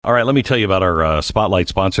All right, let me tell you about our spotlight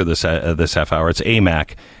sponsor this half hour. It's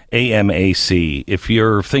AMAC, AMAC. If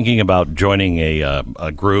you're thinking about joining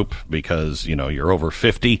a group because, you know, you're over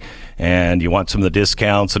 50 and you want some of the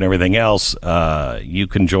discounts and everything else, you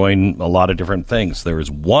can join a lot of different things. There is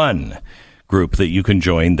one group that you can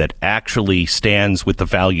join that actually stands with the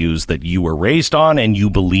values that you were raised on and you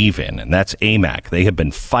believe in, and that's AMAC. They have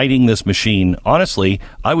been fighting this machine. Honestly,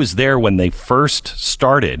 I was there when they first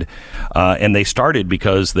started, and they started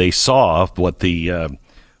because they saw what the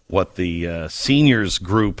seniors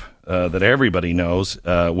group that everybody knows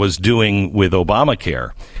was doing with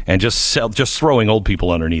Obamacare and just throwing old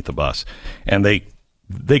people underneath the bus, and they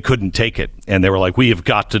couldn't take it, and they were like, we have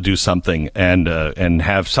got to do something and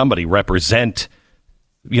have somebody represent,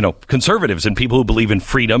 you know, conservatives and people who believe in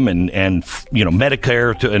freedom and you know,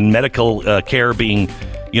 Medicare and medical care being,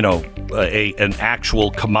 you know, an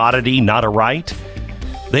actual commodity, not a right.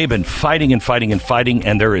 They've been fighting and fighting and fighting,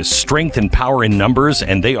 and there is strength and power in numbers,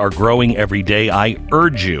 and they are growing every day. I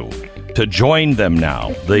urge you to join them now.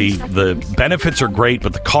 The benefits are great,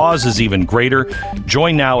 but the cause is even greater.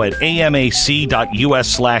 Join now at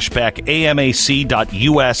amac.us/Beck,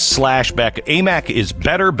 amac.us/Beck. AMAC is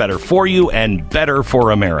better for you, and better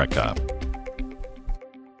for America.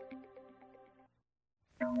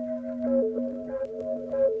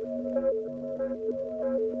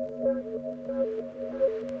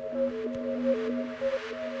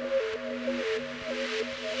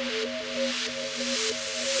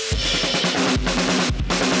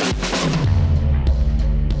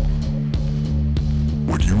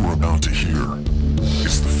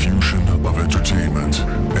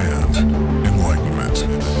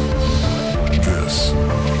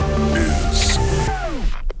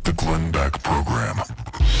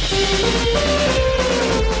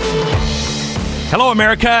 Hello,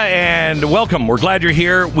 America, and welcome. We're glad you're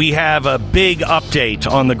here. We have a big update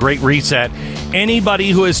on the Great Reset.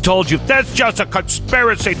 Anybody who has told you that's just a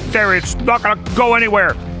conspiracy theory, it's not going to go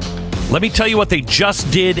anywhere. Let me tell you what they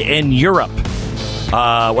just did in Europe.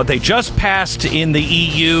 What they just passed in the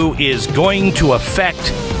EU is going to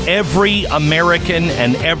affect every American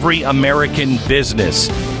and every American business.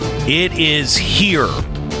 It is here,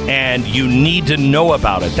 and you need to know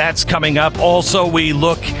about it. That's coming up. Also, we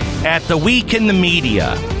look at the week in the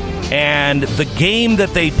media and the game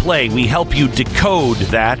that they play. We help you decode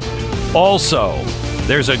that. Also,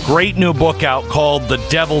 there's a great new book out called The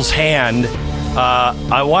Devil's Hand.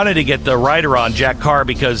 I wanted to get the writer on, Jack Carr,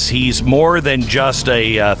 because he's more than just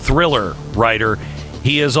a thriller writer.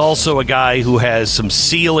 He is also a guy who has some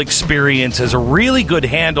SEAL experience, has a really good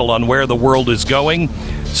handle on where the world is going.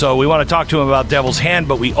 So we want to talk to him about Devil's Hand,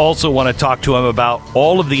 but we also want to talk to him about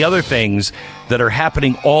all of the other things that are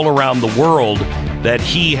happening all around the world that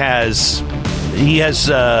he has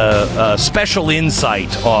special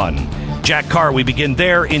insight on. Jack Carr, we begin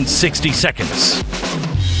there in 60 seconds.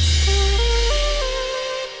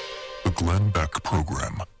 The Glenn Beck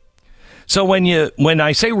Program. So when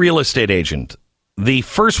I say real estate agent, the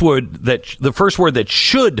first word that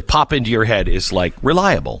should pop into your head is like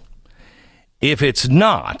reliable. If it's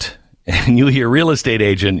not, and you hear real estate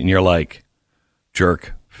agent and you're like,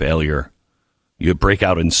 jerk, failure, you break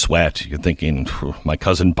out in sweat, you're thinking, my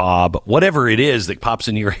cousin Bob, whatever it is that pops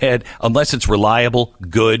into your head, unless it's reliable,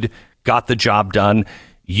 good, got the job done,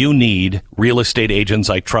 you need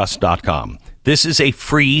realestateagentsitrust.com. This is a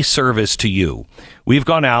free service to you. We've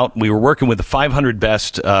gone out. We were working with the 500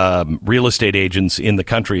 best real estate agents in the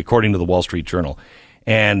country, according to the Wall Street Journal.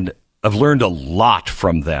 And I've learned a lot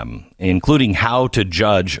from them, including how to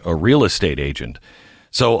judge a real estate agent.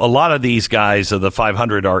 So a lot of these guys of the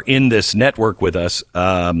 500 are in this network with us.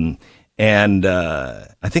 And I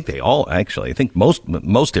think they all, actually, I think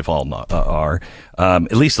most if all not, are,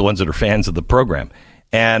 at least the ones that are fans of the program.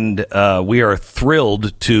 And we are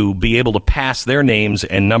thrilled to be able to pass their names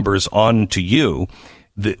and numbers on to you.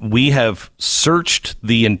 We have searched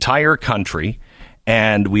the entire country,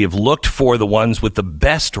 and we have looked for the ones with the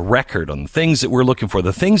best record on the things that we're looking for,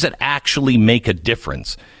 the things that actually make a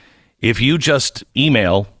difference. If you just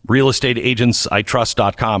email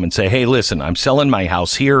realestateagentsitrust.com and say, hey, listen, I'm selling my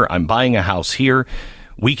house here, I'm buying a house here,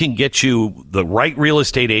 we can get you the right real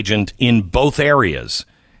estate agent in both areas.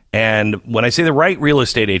 And when I say the right real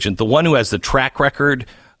estate agent, the one who has the track record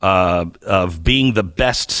of being the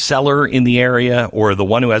best seller in the area, or the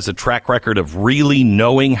one who has the track record of really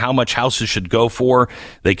knowing how much houses should go for,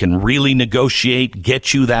 they can really negotiate,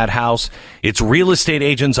 get you that house. It's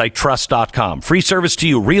realestateagentsitrust.com. Free service to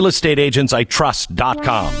you,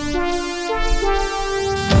 realestateagentsitrust.com.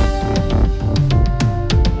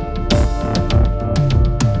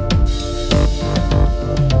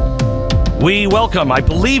 We welcome, I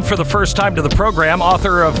believe for the first time to the program,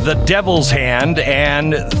 author of The Devil's Hand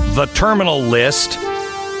and The Terminal List,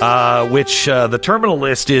 which the Terminal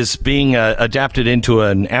List is being adapted into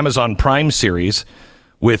an Amazon Prime series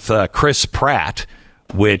with Chris Pratt,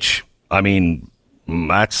 which, I mean,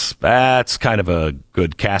 that's kind of a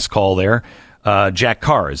good cast call there. Jack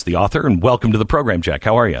Carr is the author, and welcome to the program, Jack.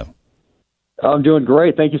 How are you? I'm doing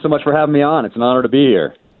great. Thank you so much for having me on. It's an honor to be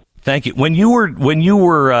here. Thank you. When you were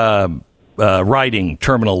writing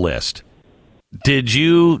Terminal List, did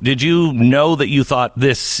you know that you thought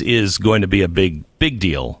this is going to be a big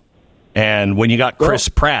deal? And when you got Chris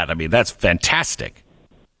Pratt, I mean, that's fantastic.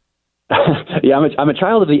 Yeah, I'm a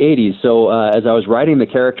child of the 80s, so as I was writing the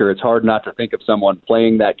character, it's hard not to think of someone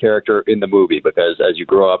playing that character in the movie, because as you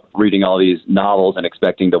grow up reading all these novels and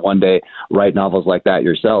expecting to one day write novels like that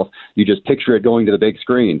yourself, you just picture it going to the big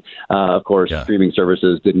screen. Of course, streaming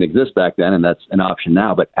services didn't exist back then, and that's an option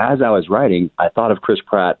now. But as I was writing, I thought of Chris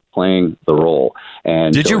Pratt playing the role.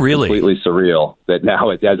 And did you really? Completely surreal that now,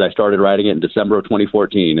 as I started writing it in December of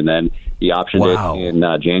 2014, and then he optioned it in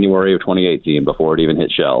January of 2018 before it even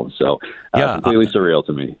hit shelves. So completely surreal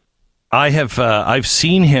to me. I've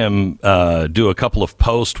seen him do a couple of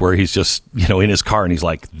posts where he's just, in his car and he's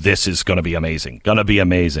like, this is going to be amazing. It's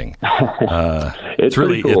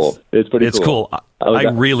really cool. It's cool. I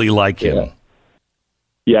really like him.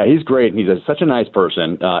 Yeah, he's great. He's such a nice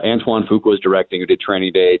person. Antoine Fuqua was directing, who did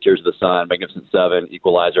Training Day, Tears of the Sun, Magnificent Seven,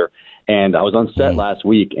 Equalizer. And I was on set last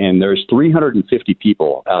week, and there's 350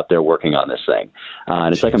 people out there working on this thing.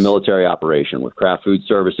 And it's like a military operation with craft food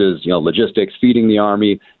services, logistics, feeding the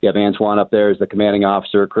Army. You have Antoine up there as the commanding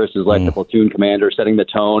officer. Chris is like the platoon commander, setting the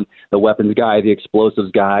tone, the weapons guy, the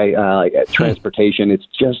explosives guy, transportation. It's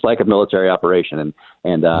just like a military operation.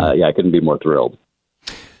 And I couldn't be more thrilled.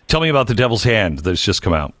 Tell me about The Devil's Hand that's just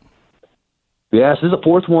come out. Yes, this is the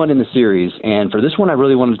fourth one in the series, and for this one I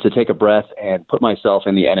really wanted to take a breath and put myself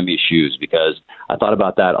in the enemy's shoes, because I thought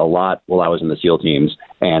about that a lot while I was in the SEAL teams,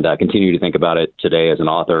 and I continue to think about it today as an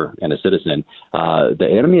author and a citizen. The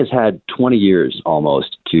enemy has had 20 years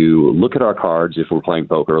almost to look at our cards if we're playing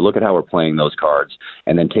poker, look at how we're playing those cards,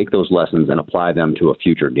 and then take those lessons and apply them to a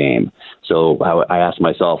future game. So I asked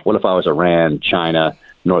myself, what if I was Iran, China,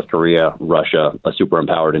 North Korea, Russia, a super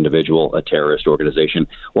empowered individual, a terrorist organization?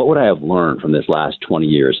 What would I have learned from this last 20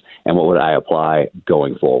 years, and what would I apply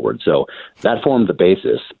going forward? So that formed the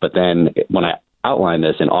basis. But then when I outlined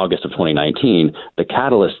this in August of 2019, the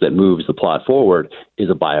catalyst that moves the plot forward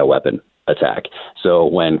is a bioweapon attack. So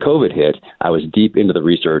when COVID hit, I was deep into the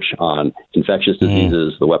research on infectious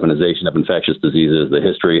diseases, the weaponization of infectious diseases, the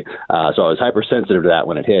history. So I was hypersensitive to that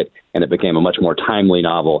when it hit, and it became a much more timely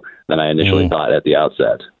novel than I initially thought at the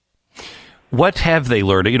outset. What have they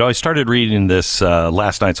learned? I started reading this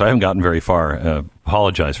last night, so I haven't gotten very far.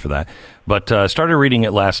 Apologize for that. But started reading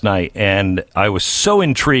it last night, and I was so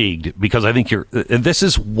intrigued, because I think this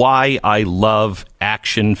is why I love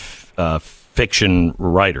action fiction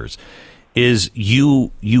writers. Is you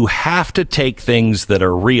have to take things that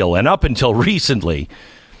are real. And up until recently,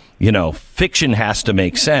 fiction has to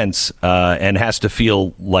make sense and has to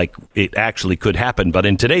feel like it actually could happen. But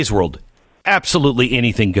in today's world, absolutely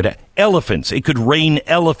anything could happen. Elephants. It could rain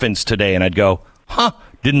elephants today. And I'd go,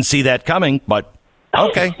 didn't see that coming, but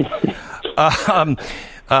okay.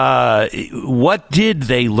 What did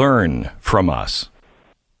they learn from us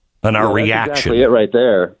and our reaction? That's exactly it right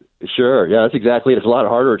there. Sure. Yeah, that's exactly it. It's a lot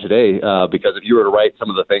harder today because if you were to write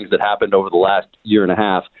some of the things that happened over the last year and a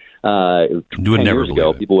half, 10 years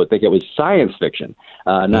ago, people would think it was science fiction,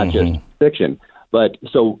 not just fiction. But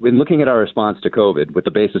so in looking at our response to COVID, with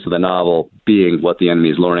the basis of the novel being what the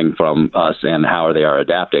enemy is learning from us and how they are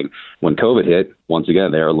adapting, when COVID hit, once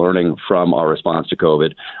again, they are learning from our response to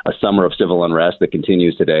COVID, a summer of civil unrest that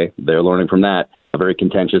continues today. They're learning from that. A very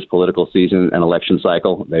contentious political season and election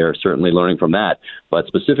cycle. They are certainly learning from that. But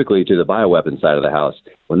specifically to the bioweapon side of the house,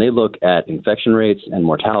 when they look at infection rates and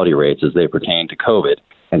mortality rates as they pertain to COVID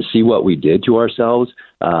and see what we did to ourselves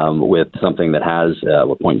with something that has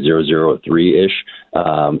 0.003-ish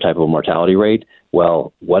type of mortality rate,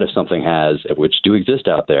 well, what if something has, which do exist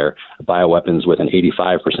out there, bioweapons with an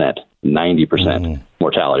 85%, 90%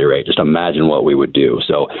 mortality rate? Just imagine what we would do.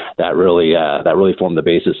 So that really formed the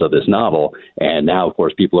basis of this novel. And now, of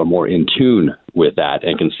course, people are more in tune with that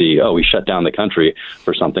and can see, we shut down the country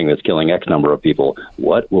for something that's killing X number of people.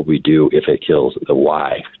 What will we do if it kills the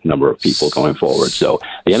Y number of people going forward? So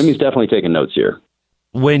the enemy's definitely taking notes here.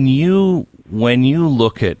 When you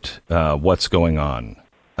look at what's going on,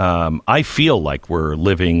 I feel like we're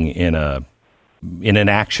living in an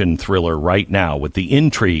action thriller right now with the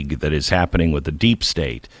intrigue that is happening with the deep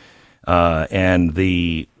state and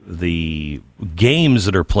the the games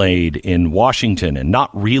that are played in Washington and not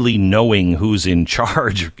really knowing who's in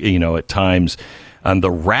charge, at times, and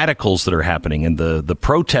the radicals that are happening and the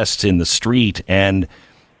protests in the street. And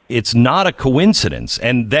it's not a coincidence.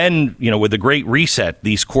 And then, with the Great Reset,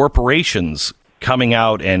 these corporations coming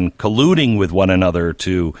out and colluding with one another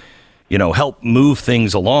to, help move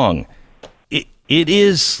things along. It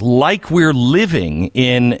is like we're living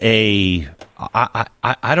in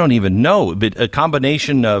I don't even know, but a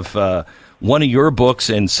combination of one of your books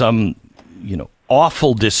and some,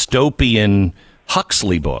 awful dystopian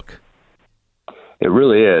Huxley book. It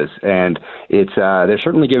really is, and it's they're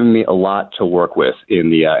certainly giving me a lot to work with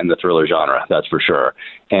in the thriller genre. That's for sure.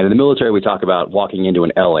 And in the military, we talk about walking into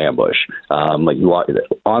an L ambush, like you walk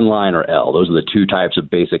online or L. Those are the two types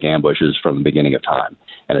of basic ambushes from the beginning of time.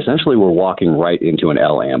 And essentially, we're walking right into an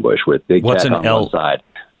L ambush with big tech on one side,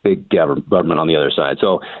 big government on the other side.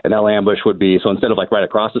 So an L ambush would be, so instead of like right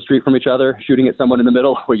across the street from each other, shooting at someone in the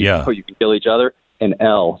middle where you can kill each other, an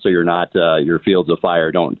L, so you're not your fields of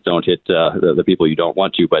fire don't hit the people you don't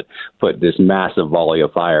want to, but put this massive volley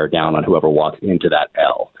of fire down on whoever walks into that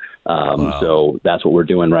L. Wow. So that's what we're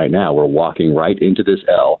doing right now. We're walking right into this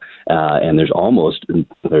L, and there's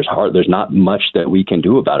not much that we can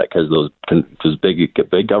do about it because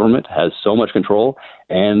big government has so much control,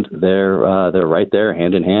 and they're right there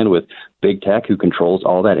hand in hand with big tech who controls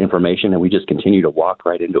all that information, and we just continue to walk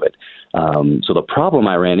right into it. So the problem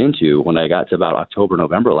I ran into when I got to about October,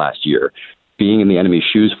 November last year, being in the enemy's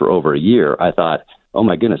shoes for over a year, I thought, oh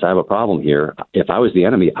my goodness, I have a problem here. If I was the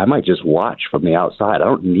enemy, I might just watch from the outside. I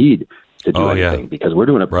don't need to do anything because we're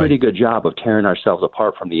doing a pretty good job of tearing ourselves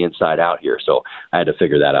apart from the inside out here. So I had to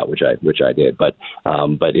figure that out, which I did. But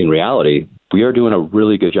in reality, we are doing a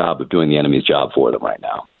really good job of doing the enemy's job for them right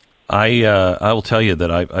now. I will tell you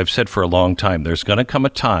that I've said for a long time, there's going to come a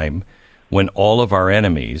time when all of our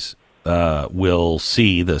enemies will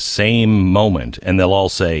see the same moment and they'll all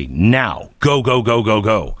say, now, go, go, go, go,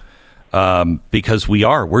 go. Because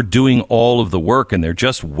we're doing all of the work and they're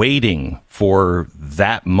just waiting for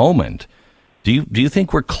that moment. Do you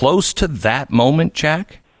think we're close to that moment,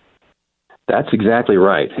 Jack? That's exactly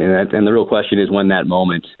right, and the real question is when that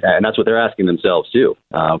moment, and that's what they're asking themselves too,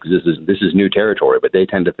 because this is new territory. But they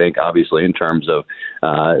tend to think, obviously, in terms of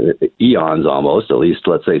eons, almost, at least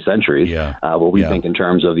let's say centuries. We think in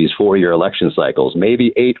terms of these 4-year election cycles,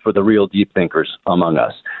 maybe 8 for the real deep thinkers among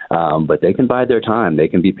us. But they can bide their time. They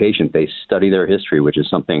can be patient. They study their history, which is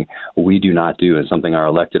something we do not do, and something our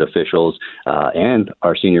elected officials and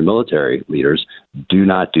our senior military leaders do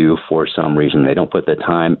not do for some reason. They don't put the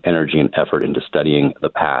time, energy, and effort into studying the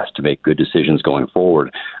past to make good decisions going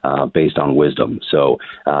forward based on wisdom. So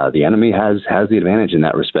the enemy has the advantage in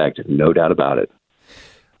that respect, no doubt about it.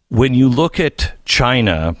 When you look at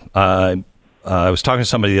China, I was talking to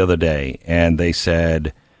somebody the other day, and they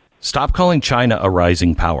said, stop calling China a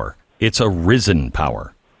rising power. It's a risen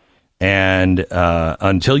power. And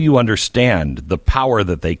until you understand the power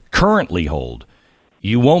that they currently hold,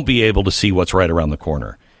 you won't be able to see what's right around the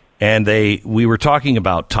corner. And we were talking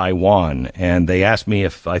about Taiwan, and they asked me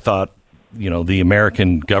if I thought, the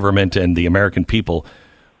American government and the American people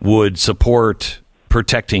would support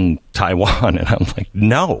protecting Taiwan. And I'm like,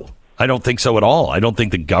 no, I don't think so at all. I don't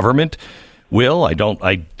think the government will. I don't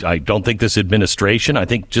think this administration. I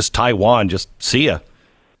think just Taiwan, just see ya.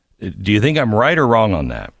 Do you think I'm right or wrong on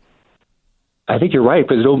that? I think you're right,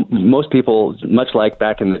 because most people, much like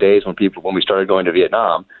back in the days when we started going to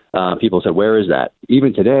Vietnam, people said, where is that?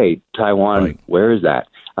 Even today, Taiwan, right. Where is that?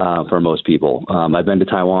 For most people. I've been to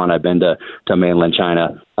Taiwan. I've been to mainland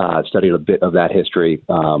China. I've studied a bit of that history,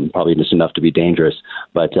 probably just enough to be dangerous.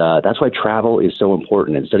 But that's why travel is so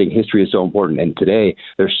important, and studying history is so important. And today,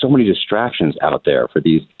 there's so many distractions out there for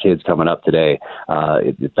these kids coming up today.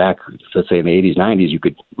 Back, let's say in the 80s, 90s, you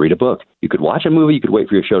could read a book. You could watch a movie. You could wait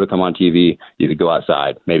for your show to come on TV. You could go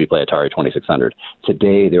outside, maybe play Atari 2600.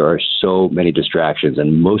 Today, there are so many distractions,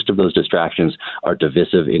 and most of those distractions are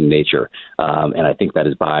divisive in nature. And I think that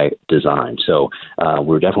is by design. So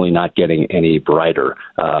we're definitely not getting any brighter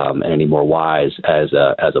and any more wise as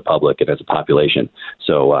a public and as a population.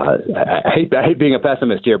 So I hate being a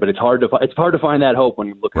pessimist here, but it's hard to find that hope when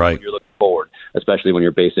you're looking forward, especially when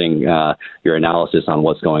you're basing your analysis on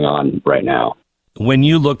what's going on right now. When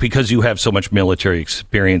you look, because you have so much military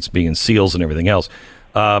experience being in SEALs and everything else,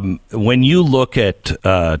 when you look at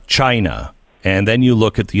China and then you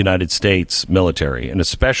look at the United States military, and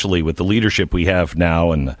especially with the leadership we have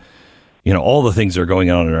now and all the things that are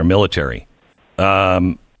going on in our military,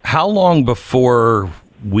 how long before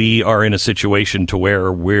we are in a situation to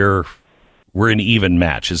where we're an even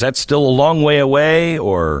match? Is that still a long way away,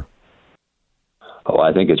 or? Oh,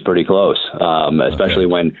 I think it's pretty close, especially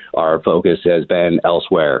when our focus has been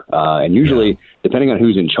elsewhere. And usually, depending on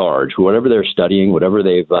who's in charge, whatever they're studying, whatever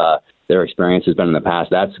their experience has been in the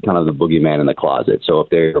past, that's kind of the boogeyman in the closet. So if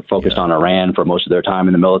they're focused on Iran for most of their time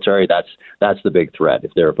in the military, that's the big threat.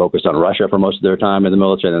 If they're focused on Russia for most of their time in the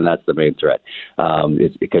military, then that's the main threat.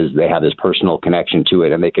 It's because they have this personal connection to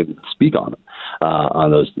it and they can speak on them.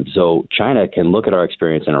 On those. So China can look at our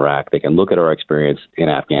experience in Iraq. They can look at our experience in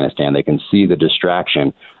Afghanistan. They can see the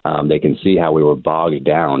distraction. They can see how we were bogged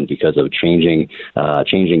down because of changing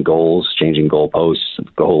goals, changing goalposts,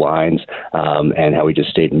 goal lines, and how we just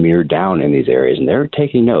stayed mirrored down in these areas. And they're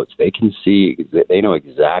taking notes. They can see, they know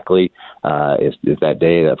exactly if that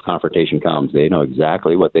day of confrontation comes, they know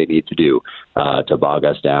exactly what they need to do to bog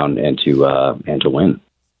us down and to win.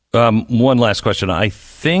 One last question. I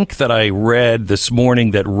think that I read this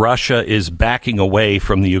morning that Russia is backing away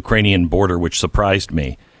from the Ukrainian border, which surprised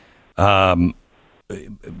me. What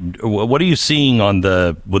are you seeing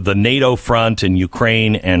with the NATO front in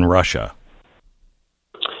Ukraine and Russia?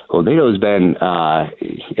 Well, NATO has been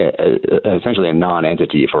essentially a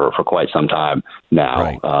non-entity for quite some time now,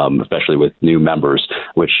 right. Especially with new members,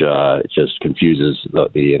 which just confuses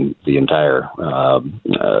the entire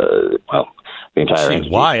the entire entity.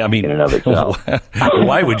 Why? I mean, in and of itself.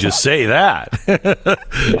 Why would you say that?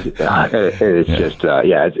 It's just I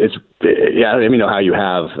mean, how you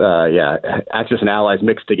have Axis and allies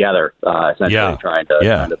mixed together, essentially trying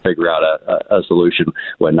to figure out a solution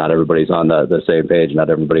when not everybody's on the same page, not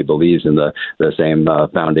everybody believes in the same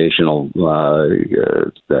foundational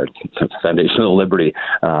liberty.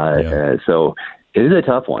 So it is a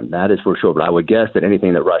tough one, that is for sure. But I would guess that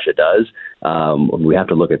anything that Russia does, we have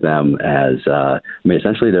to look at them as,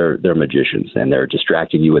 essentially they're magicians, and they're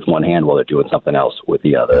distracting you with one hand while they're doing something else with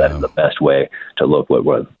the other. That is the best way to look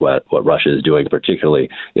what Russia is doing, particularly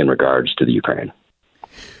in regards to the Ukraine.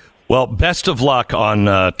 Well, best of luck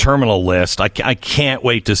on Terminal List. I can't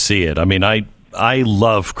wait to see it. I mean, I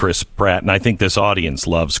love Chris Pratt, and I think this audience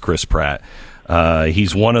loves Chris Pratt.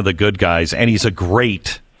 He's one of the good guys, and he's a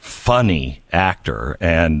great, funny actor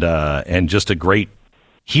and just a great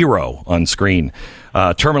hero on screen.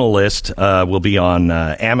 Terminal List will be on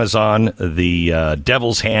Amazon. The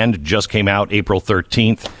Devil's Hand just came out April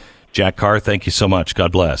 13th. Jack Carr, thank you so much.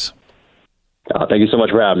 God bless. Thank you so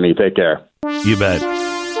much for having me. Take care. You bet.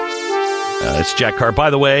 It's Jack Carr. By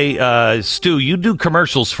the way, Stu, you do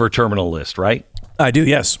commercials for Terminal List, right? I do,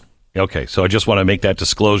 yes. Okay, so I just want to make that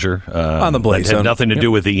disclosure. On the Blaze. It had nothing to do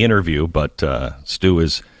with the interview, but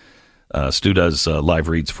Stu does live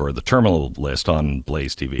reads for the Terminal List on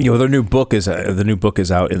Blaze TV. Their new book is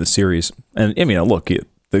out in the series, and I mean, look,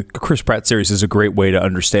 the Chris Pratt series is a great way to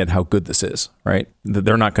understand how good this is. Right?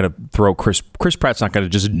 They're not going to throw Chris Pratt's not going to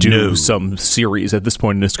just do some series at this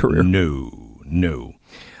point in his career. No.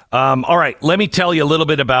 All right, let me tell you a little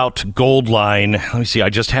bit about Goldline. Let me see. I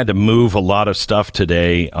just had to move a lot of stuff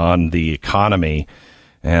today on the economy,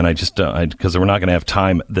 and because we're not going to have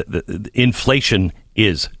time. The inflation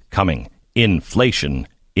is coming. Inflation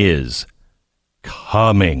is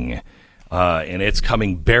coming, and it's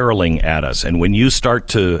coming barreling at us. And when you start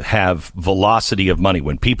to have velocity of money,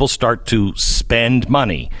 when people start to spend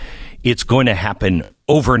money, it's going to happen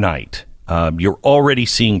overnight. You're already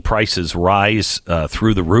seeing prices rise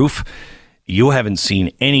through the roof. You haven't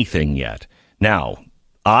seen anything yet. Now,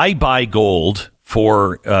 I buy gold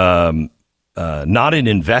for not an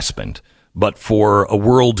investment, but for a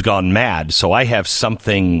world gone mad, so I have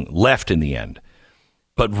something left in the end.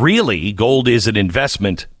 But really, gold is an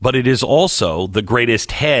investment, but it is also the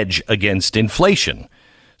greatest hedge against inflation.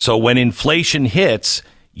 So when inflation hits,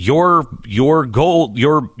 your gold,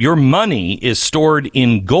 your money is stored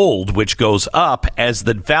in gold, which goes up as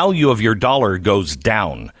the value of your dollar goes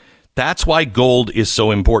down. That's why gold is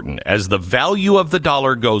so important. As the value of the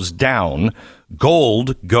dollar goes down,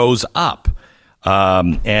 gold goes up.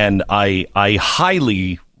 And I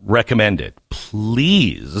highly recommend it.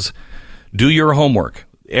 Please do your homework.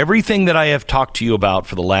 Everything that I have talked to you about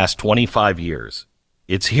for the last 25 years,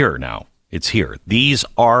 it's here now. It's here. These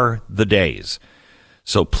are the days.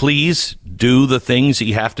 So please do the things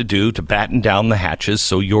you have to do to batten down the hatches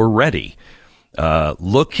so you're ready.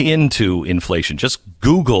 Look into inflation. Just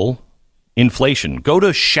Google inflation. Go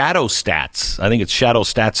to Shadow Stats. I think it's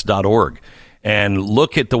shadowstats.org. And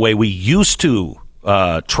look at the way we used to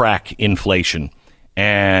track inflation.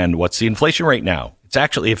 And what's the inflation rate now? It's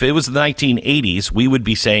actually, if it was the 1980s, we would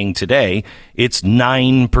be saying today it's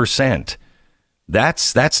 9%.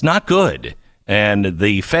 That's not good. And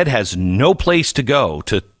the Fed has no place to go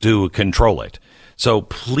to control it. So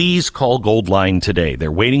please call Goldline today.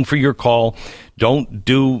 They're waiting for your call. Don't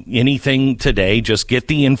do anything today. Just get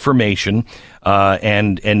the information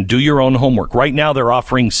and do your own homework. Right now, they're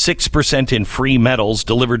offering 6% in free metals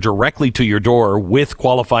delivered directly to your door with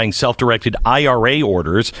qualifying self-directed IRA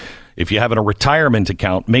orders. If you have a retirement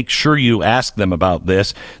account, make sure you ask them about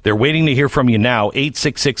this. They're waiting to hear from you now.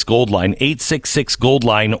 866-GOLDLINE,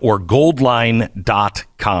 866-GOLDLINE, or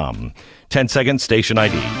goldline.com. 10 seconds, station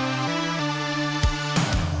ID.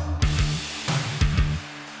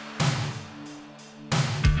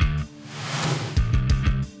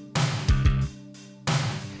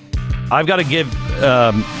 I've got to give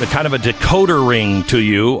kind of a decoder ring to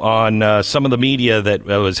you on some of the media that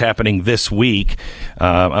was happening this week.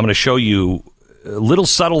 I'm going to show you little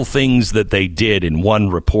subtle things that they did in one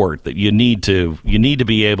report that you need to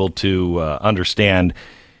be able to understand.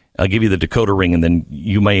 I'll give you the decoder ring, and then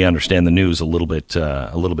you may understand the news a little bit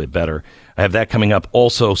better. I have that coming up.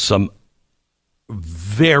 Also, some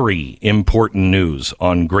very important news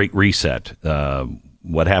on Great Reset.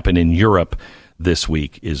 What happened in Europe this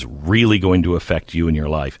week is really going to affect you in your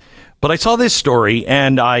life. But I saw this story,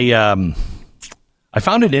 and I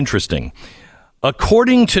found it interesting.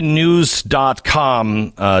 According to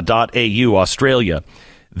news.com.au, Australia,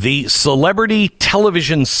 the celebrity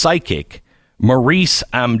television psychic Maurice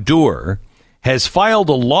Amdur has filed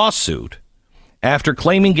a lawsuit after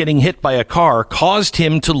claiming getting hit by a car caused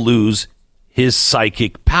him to lose his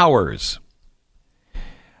psychic powers.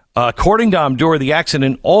 According to Amdur, the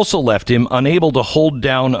accident also left him unable to hold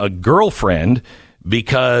down a girlfriend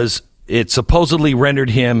because it supposedly rendered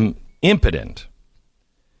him impotent.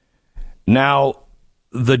 Now,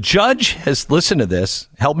 the judge has listened to this.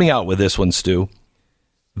 Help me out with this one, Stu.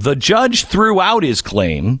 The judge threw out his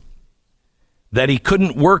claim that he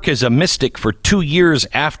couldn't work as a mystic for 2 years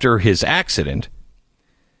after his accident,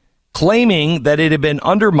 claiming that it had been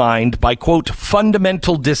undermined by, quote,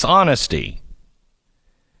 fundamental dishonesty.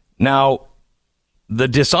 Now, the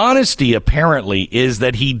dishonesty apparently is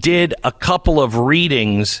that he did a couple of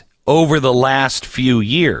readings over the last few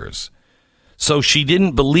years. So she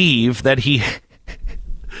didn't believe that he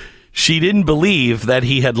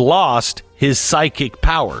had lost his psychic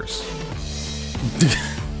powers.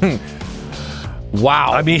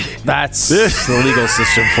 Wow. I mean, that's the legal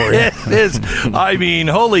system for you. It is. I mean,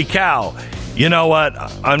 holy cow. You know what?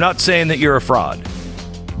 I'm not saying that you're a fraud,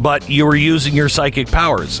 but you were using your psychic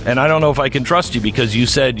powers. And I don't know if I can trust you because you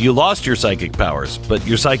said you lost your psychic powers, but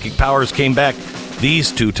your psychic powers came back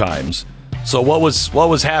these 2 times. So what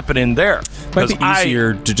was happening there? Might be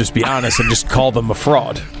easier to just be honest and just call them a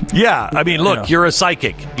fraud. Yeah. I mean, look, you're a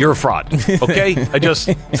psychic. You're a fraud. Okay? I just...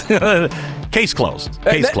 Case closed.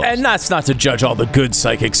 And that's not to judge all the good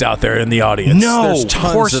psychics out there in the audience. No, there's tons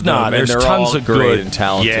of course of not. Them, There's tons of great good and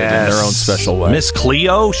talented in their own special way. Miss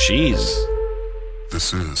Cleo, she's...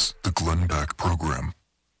 This is the Glenn Beck Program.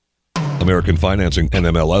 American Financing,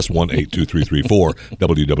 NMLS 182334,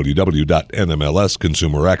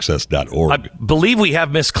 www.nmlsconsumeraccess.org. I believe we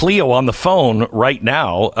have Miss Cleo on the phone right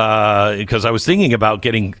now because I was thinking about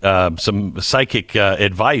getting some psychic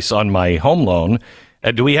advice on my home loan.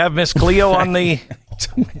 Do we have Miss Cleo on the...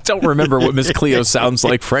 Don't remember what Miss Cleo sounds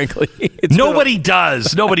like, frankly. Nobody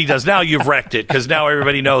does. Now you've wrecked it because now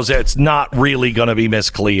everybody knows that it's not really going to be Miss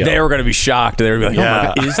Cleo. They were going to be shocked. They were like, oh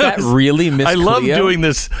my God, is that really Miss Cleo? I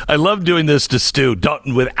love doing this to Stu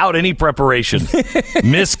without any preparation.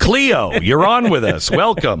 Miss Cleo, you're on with us.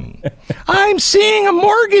 Welcome. I'm seeing a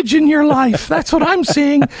mortgage in your life. That's what I'm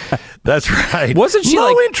seeing. That's right. Wasn't she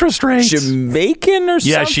low interest rates? Jamaican or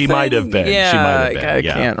something? Yeah, she might have been. Yeah, I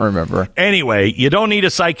can't remember. Anyway, you don't need a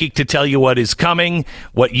psychic to tell you what is coming.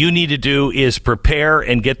 What you need to do is prepare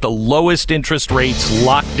and get the lowest interest rates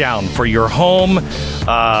locked down for your home,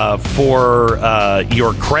 for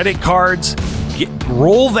your credit cards.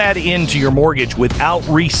 Roll that into your mortgage without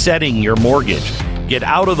resetting your mortgage. Get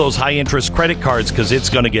out of those high interest credit cards because it's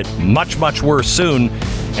going to get much, much worse soon,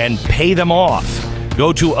 and pay them off.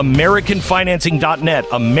 Go to AmericanFinancing.net,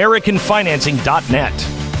 AmericanFinancing.net.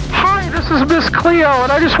 Hi, this is Miss Cleo,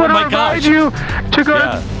 and I just want to remind you to go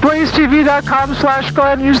to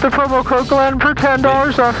BlazeTV.com/Glenn, use the promo code Glenn for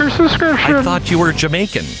 $10 off your subscription. I thought you were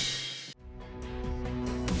Jamaican.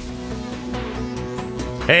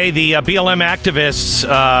 Hey, the BLM activists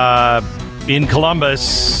in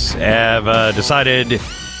Columbus have decided...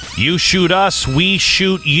 You shoot us, we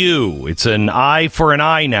shoot you. It's an eye for an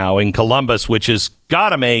eye now in Columbus, which has got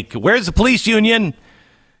to make... Where's the police union?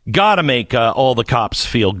 Got to make all the cops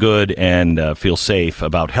feel good and feel safe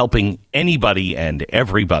about helping anybody and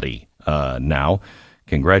everybody now.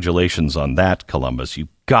 Congratulations on that, Columbus. You've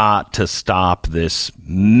got to stop this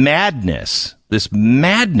madness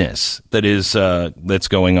that is that's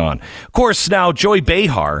going on. Of course, now Joy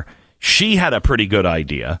Behar, she had a pretty good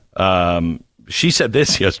idea. She said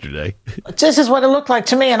this yesterday. This is what it looked like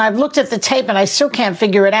to me, and I've looked at the tape, and I still can't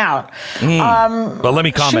figure it out. But let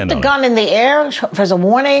me comment on it. Shoot the gun in the air as a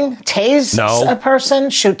warning, tase a person,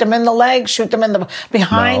 shoot them in the leg, shoot them in the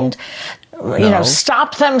behind,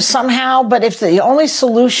 stop them somehow. But if the only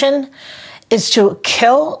solution is to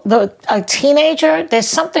kill a teenager, there's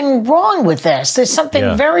something wrong with this. There's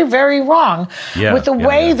something very, very wrong with the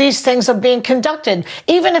way these things are being conducted.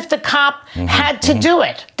 Even if the cop had to do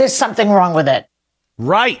it, there's something wrong with it.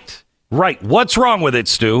 Right. What's wrong with it,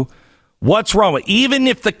 Stu? What's wrong with it? Even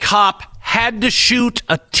if the cop had to shoot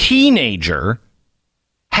a teenager,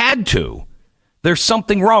 there's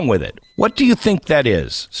something wrong with it. What do you think that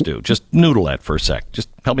is, Stu? Just noodle that for a sec. Just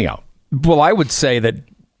help me out. Well, I would say that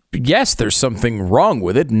yes, there's something wrong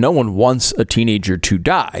with it. No one wants a teenager to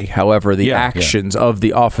die. However, the actions of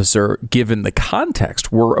the officer, given the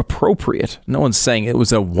context, were appropriate. No one's saying it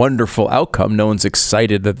was a wonderful outcome. No one's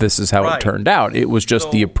excited that this is how it turned out. It was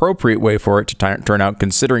just the appropriate way for it to turn out,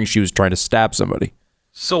 considering she was trying to stab somebody.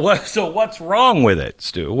 So what's wrong with it,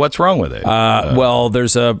 Stu? What's wrong with it? Well,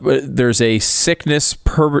 there's a sickness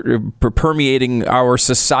permeating our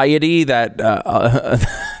society that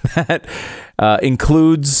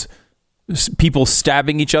includes people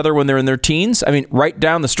stabbing each other when they're in their teens. I mean, right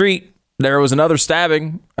down the street, there was another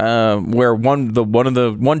stabbing where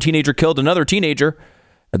one teenager killed another teenager.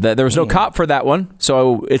 There was no cop for that one,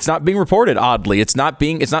 so it's not being reported. Oddly, it's not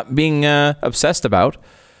being obsessed about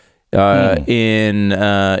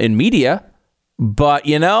in media. But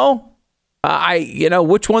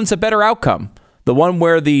which one's a better outcome? The one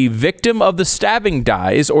where the victim of the stabbing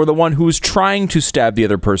dies, or the one who's trying to stab the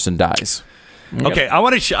other person dies? Okay, I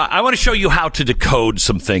want to show you how to decode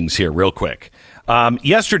some things here real quick.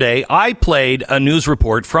 Yesterday, I played a news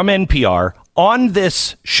report from NPR on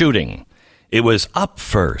this shooting. It was up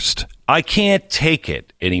first. I can't take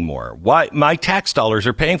it anymore. Why? My tax dollars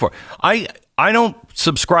are paying for it. I don't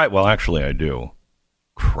subscribe. Well, actually, I do.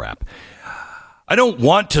 Crap. I don't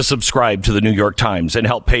want to subscribe to the New York Times and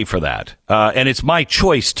help pay for that. And it's my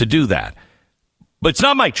choice to do that. But it's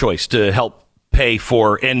not my choice to help pay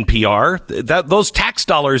for NPR. Those tax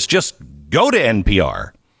dollars just go to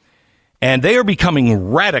NPR. And they are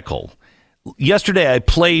becoming radical. Yesterday, I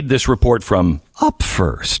played this report from Up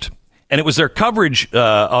First. And it was their coverage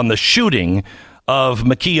on the shooting of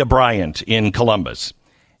Ma'Khia Bryant in Columbus.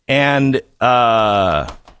 And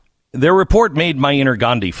their report made my inner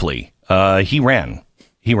Gandhi flee. He ran.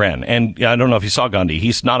 And I don't know if you saw Gandhi.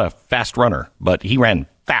 He's not a fast runner, but he ran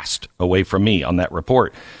fast away from me on that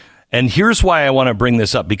report. And here's why I want to bring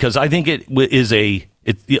this up, because I think it is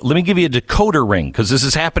let me give you a decoder ring, because this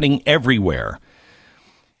is happening everywhere.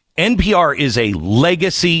 NPR is a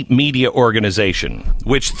legacy media organization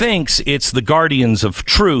which thinks it's the guardians of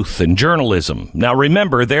truth and journalism. Now,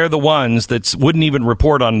 remember, they're the ones that wouldn't even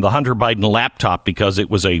report on the Hunter Biden laptop because it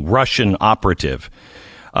was a Russian operative.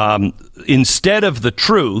 Instead of the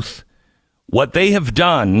truth, what they have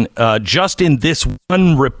done just in this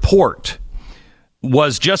one report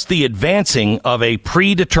was just the advancing of a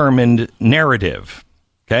predetermined narrative,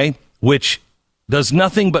 okay, which does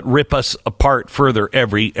nothing but rip us apart further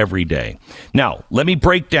every day. Now, let me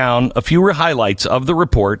break down a few highlights of the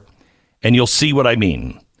report, and you'll see what I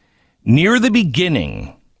mean. Near the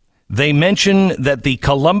beginning, they mention that the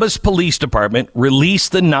Columbus Police Department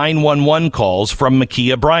released the 911 calls from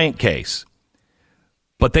Ma'Khia Bryant case.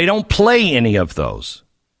 But they don't play any of those.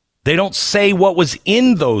 They don't say what was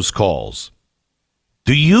in those calls.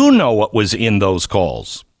 Do you know what was in those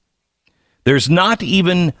calls? There's not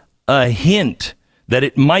even a hint that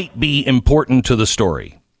it might be important to the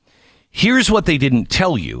story. Here's what they didn't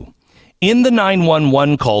tell you. In the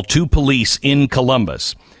 911 call to police in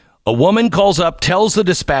Columbus, a woman calls up, tells the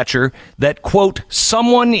dispatcher that, quote,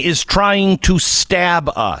 someone is trying to stab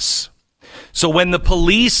us. So when the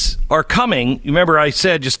police are coming, remember I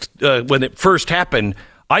said just when it first happened,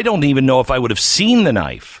 I don't even know if I would have seen the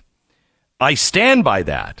knife. I stand by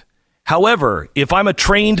that. However, if I'm a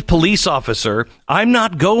trained police officer, I'm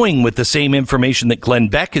not going with the same information that Glenn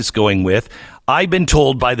Beck is going with. I've been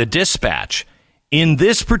told by the dispatch. In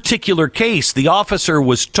this particular case, the officer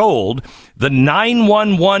was told the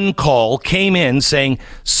 911 call came in saying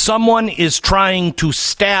someone is trying to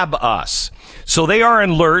stab us. So they are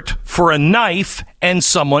alert for a knife and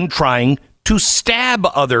someone trying to stab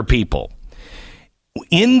other people.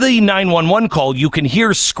 In the 911 call, you can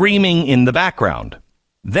hear screaming in the background.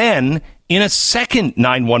 Then, In a second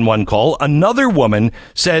 911 call, another woman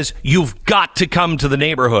says, "You've got to come to the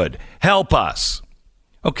neighborhood. Help us."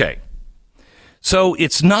 Okay. So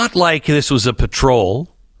it's not like this was a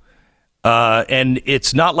patrol, and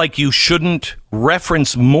it's not like you shouldn't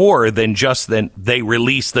reference more than just that they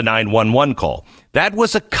released the 911 call. That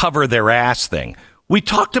was a cover their ass thing. We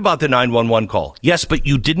talked about the 911 call. Yes, but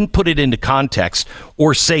you didn't put it into context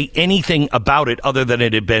or say anything about it other than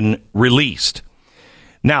it had been released.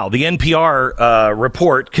 Now, the NPR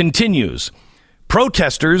report continues.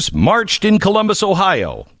 Protesters marched in Columbus,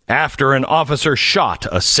 Ohio, after an officer shot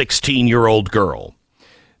a 16-year-old girl.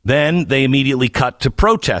 Then they immediately cut to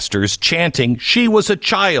protesters chanting, "She was a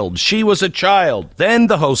child, she was a child." Then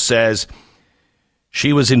the host says,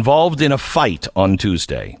 "She was involved in a fight on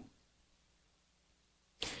Tuesday."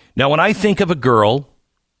 Now, when I think of a girl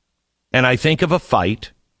and I think of a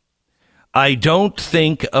fight, I don't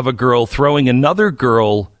think of a girl throwing another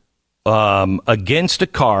girl against a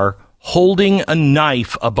car, holding a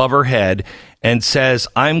knife above her head, and says,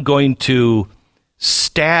 "I'm going to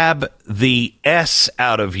stab the S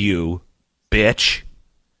out of you, bitch."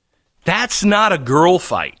 That's not a girl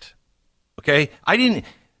fight. Okay?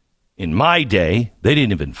 In my day, they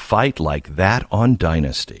didn't even fight like that on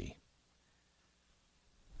Dynasty.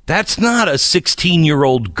 That's not a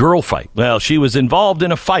 16-year-old girl fight. Well, she was involved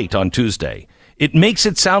in a fight on Tuesday. It makes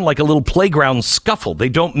it sound like a little playground scuffle. They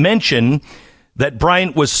don't mention that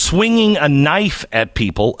Bryant was swinging a knife at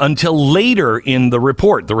people until later in the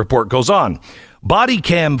report. The report goes on. Body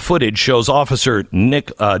cam footage shows Officer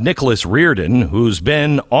Nicholas Reardon, who's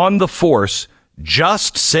been on the force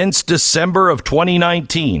just since December of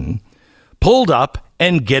 2019, pulled up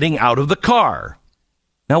and getting out of the car.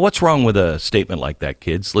 Now, what's wrong with a statement like that,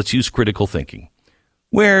 kids? Let's use critical thinking.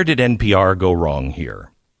 Where did NPR go wrong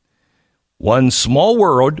here? One small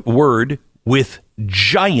word with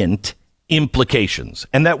giant implications.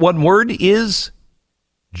 And that one word is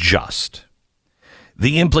just.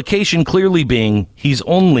 The implication clearly being he's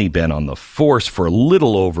only been on the force for a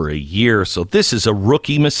little over a year, so this is a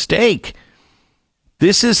rookie mistake.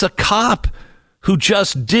 This is a cop who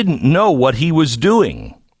just didn't know what he was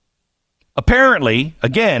doing. Apparently,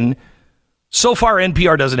 again, so far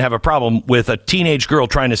NPR doesn't have a problem with a teenage girl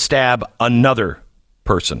trying to stab another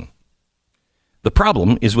person. The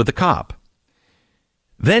problem is with the cop.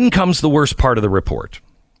 Then comes the worst part of the report.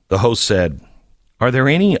 The host said, "Are there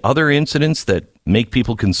any other incidents that make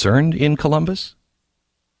people concerned in Columbus?"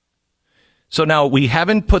 So now we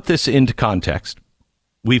haven't put this into context.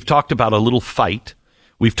 We've talked about a little fight.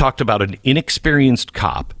 We've talked about an inexperienced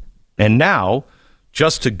cop. And now,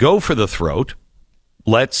 just to go for the throat,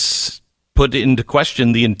 let's put into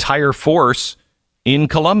question the entire force in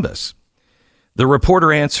Columbus. The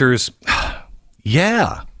reporter answers,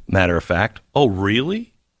 "Yeah, matter of fact." "Oh,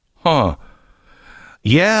 really? Huh.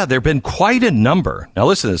 Yeah, there have been quite a number." Now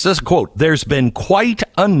listen to this. This is a quote. "There's been quite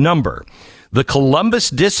a number. The Columbus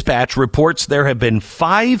Dispatch reports there have been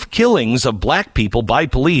 5 killings of black people by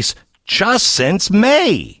police just since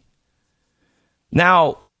May."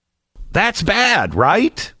 Now, that's bad,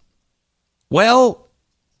 right? Well,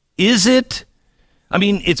 is it? I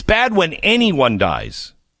mean, it's bad when anyone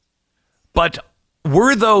dies. But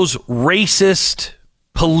were those racist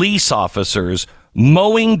police officers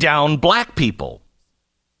mowing down black people?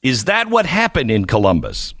 Is that what happened in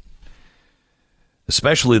Columbus?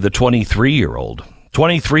 Especially the 23-year-old.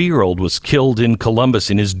 23-year-old was killed in Columbus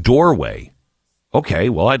in his doorway. Okay,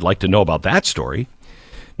 well, I'd like to know about that story.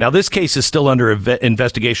 Now, this case is still under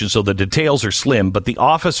investigation, so the details are slim, but the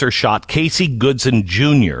officer shot Casey Goodson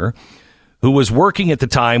Jr., who was working at the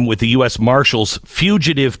time with the U.S. Marshals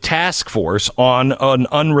Fugitive Task Force on an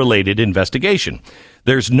unrelated investigation.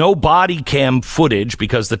 There's no body cam footage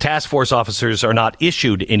because the task force officers are not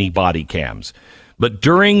issued any body cams. But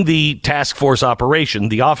during the task force operation,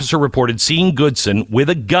 the officer reported seeing Goodson with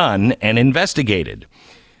a gun and investigated.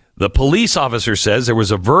 The police officer says there was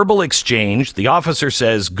a verbal exchange. The officer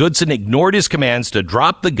says Goodson ignored his commands to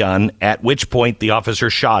drop the gun, at which point the officer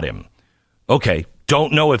shot him. Okay,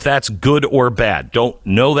 don't know if that's good or bad. Don't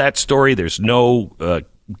know that story. There's no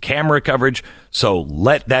camera coverage, so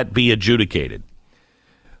let that be adjudicated.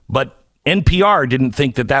 But NPR didn't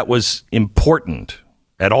think that that was important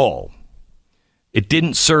at all. It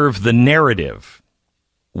didn't serve the narrative.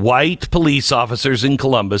 White police officers in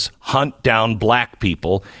Columbus hunt down black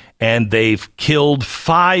people, and they've killed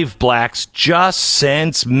 5 blacks just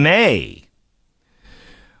since May.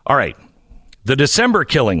 All right. The December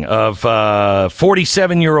killing of a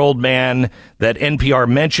 47-year-old man that NPR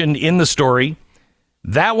mentioned in the story,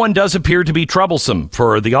 That one does appear to be troublesome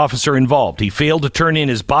for the officer involved. He failed to turn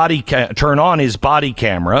on his body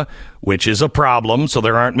camera, which is a problem, so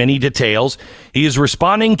there aren't many details. He is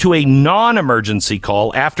responding to a non-emergency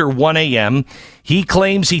call after 1 a.m. He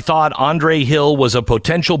claims he thought Andre Hill was a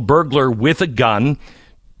potential burglar with a gun.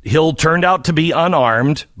 Hill turned out to be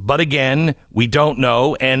unarmed, but again, we don't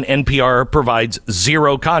know, and NPR provides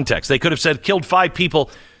zero context. They could have said killed 5 people.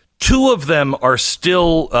 2 of them are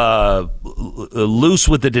still loose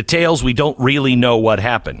with the details. We don't really know what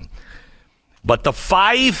happened. But the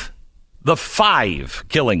 5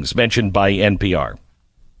 killings mentioned by NPR.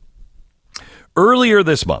 Earlier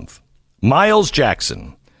this month, Miles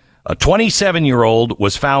Jackson, a 27-year-old,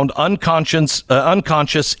 was found unconscious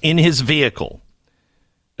in his vehicle.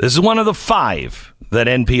 This is one of the 5 that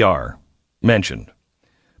NPR mentioned.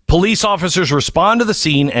 Police officers respond to the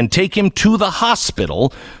scene and take him to the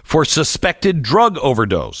hospital for suspected drug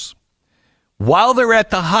overdose. While they're at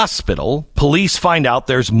the hospital, police find out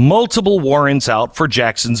there's multiple warrants out for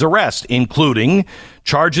Jackson's arrest, including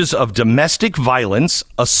charges of domestic violence,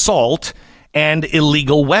 assault, and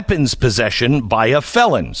illegal weapons possession by a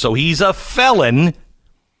felon. So he's a felon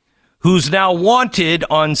who's now wanted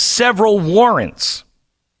on several warrants.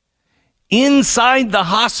 Inside the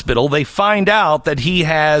hospital, they find out that he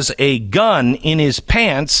has a gun in his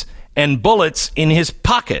pants and bullets in his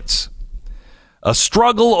pockets. A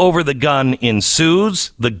struggle over the gun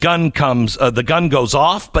ensues. The gun goes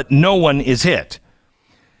off, but no one is hit.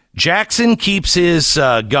 Jackson keeps his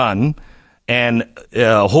gun and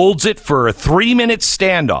holds it for a 3-minute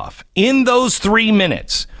standoff. In those 3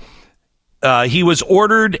 minutes, he was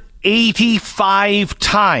ordered 85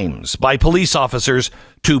 times by police officers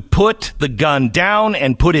to put the gun down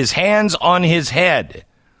and put his hands on his head.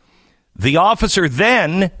 The officer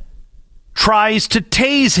then tries to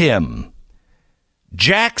tase him.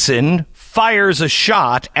 Jackson fires a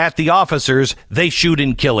shot at the officers. They shoot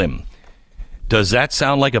and kill him. Does that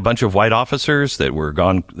sound like a bunch of white officers that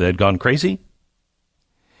had gone crazy?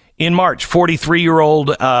 In March,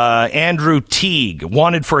 43-year-old Andrew Teague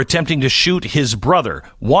wanted for attempting to shoot his brother.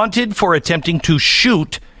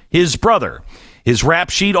 His rap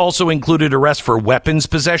sheet also included arrest for weapons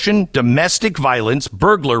possession, domestic violence,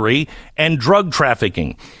 burglary, and drug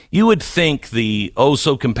trafficking. You would think the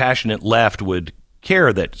oh-so-compassionate left would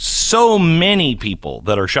care that so many people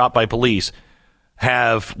that are shot by police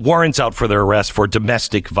have warrants out for their arrest for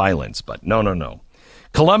domestic violence. But no.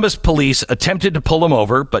 Columbus police attempted to pull him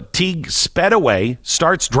over, but Teague sped away,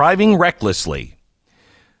 starts driving recklessly.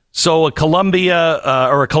 So a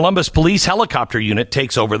Columbus police helicopter unit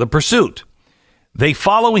takes over the pursuit. They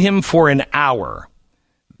follow him for an hour.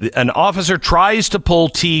 An officer tries to pull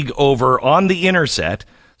Teague over on the intersect,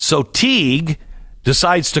 so Teague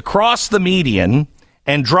decides to cross the median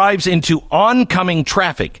and drives into oncoming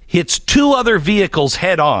traffic, hits 2 other vehicles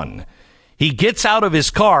head on. He gets out of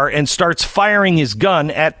his car and starts firing his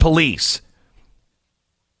gun at police.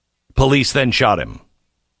 Police then shot him.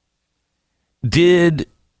 Did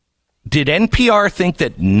NPR think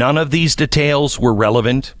that none of these details were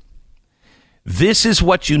relevant? This is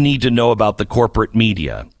what you need to know about the corporate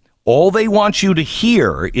media. All they want you to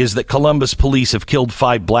hear is that Columbus police have killed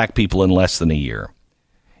 5 black people in less than a year.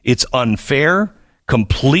 It's unfair,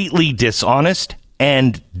 completely dishonest,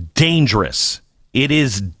 and dangerous. It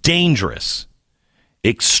is dangerous.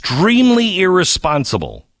 Extremely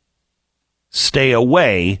irresponsible. Stay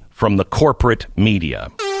away from the corporate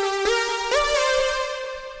media.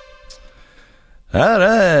 All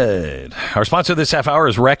right. Our sponsor this half hour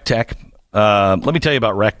is RecTech. Let me tell you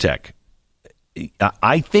about RecTech.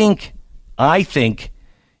 I think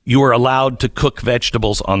you are allowed to cook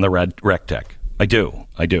vegetables on the RecTech. I do.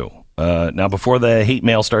 Now, before the hate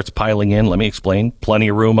mail starts piling in, let me explain. Plenty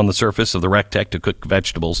of room on the surface of the RecTech to cook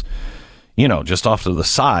vegetables, just off to the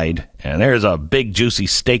side. And there's a big, juicy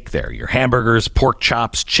steak there. Your hamburgers, pork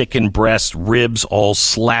chops, chicken breasts, ribs, all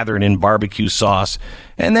slathered in barbecue sauce.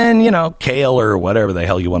 And then, kale or whatever the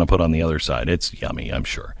hell you want to put on the other side. It's yummy, I'm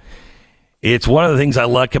sure. It's one of the things I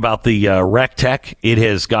like about the RecTech. It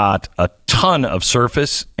has got a ton of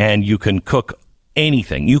surface, and you can cook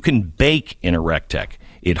anything. You can bake in a RecTech.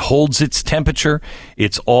 It holds its temperature.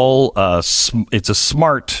 It's all it's a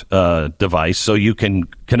smart device, so you can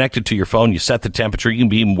connect it to your phone. You set the temperature. You can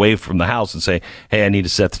be even wave from the house and say, "Hey, I need to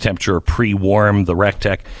set the temperature," or pre-warm the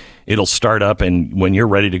RecTech. It'll start up, and when you're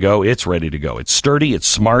ready to go, it's ready to go. It's sturdy, it's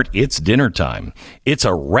smart, it's dinner time. It's a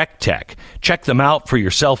RecTech. Check them out for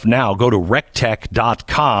yourself now. Go to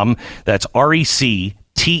recteq.com. That's RECTEQ.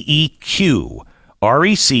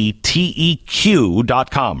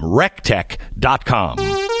 RECTEQ.com. RecTech.com.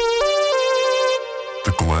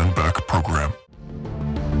 The Glenn Beck Program.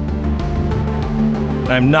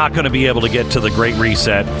 I'm not going to be able to get to the Great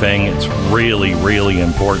Reset thing. It's really, really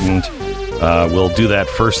important. We'll do that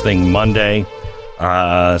first thing Monday.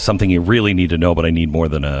 Something you really need to know, but I need more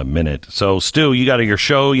than a minute. So, Stu, you got your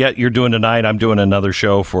show yet? You're doing tonight. I'm doing another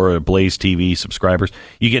show for Blaze TV subscribers.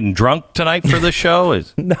 You getting drunk tonight for the show?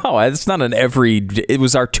 No, it's not it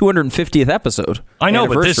was our 250th episode. I know,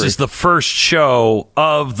 but this is the first show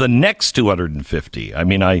of the next 250. I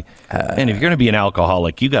mean, and if you're going to be an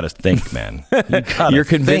alcoholic, you got to think, man. You're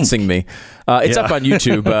convincing me. It's up on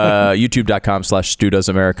YouTube, youtube.com/Stu Does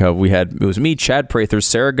America. It was me, Chad Prather,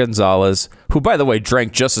 Sarah Gonzalez, who, by the way,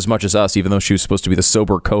 drank just as much as us, even though she was supposed to be the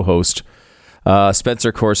sober co-host.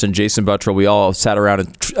 Spencer Corson, Jason Buttrell, we all sat around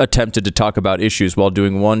and attempted to talk about issues while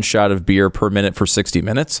doing one shot of beer per minute for 60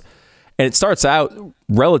 minutes. And it starts out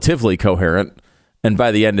relatively coherent, and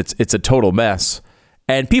by the end, it's a total mess.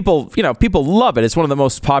 And people love it. It's one of the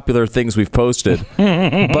most popular things we've posted.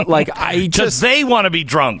 But because they want to be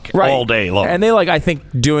drunk all day long, and they I think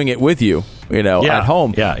doing it with you, at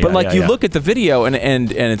home. But you look at the video and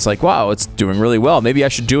it's like, wow, it's doing really well. Maybe I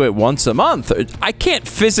should do it once a month. I can't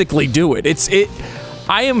physically do it.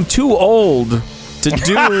 I am too old to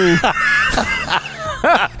do.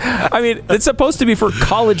 I mean, it's supposed to be for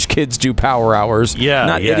college kids do power hours,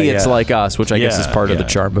 not idiots like us, which I guess is part of the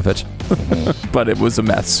charm of it. But it was a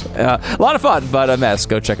mess. A lot of fun, but a mess.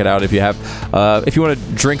 Go check it out if you have. If you want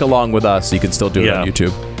to drink along with us, you can still do it on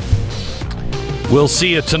YouTube. We'll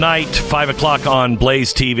see you tonight, 5 o'clock on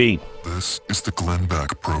Blaze TV. This is the Glenn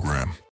Beck Program.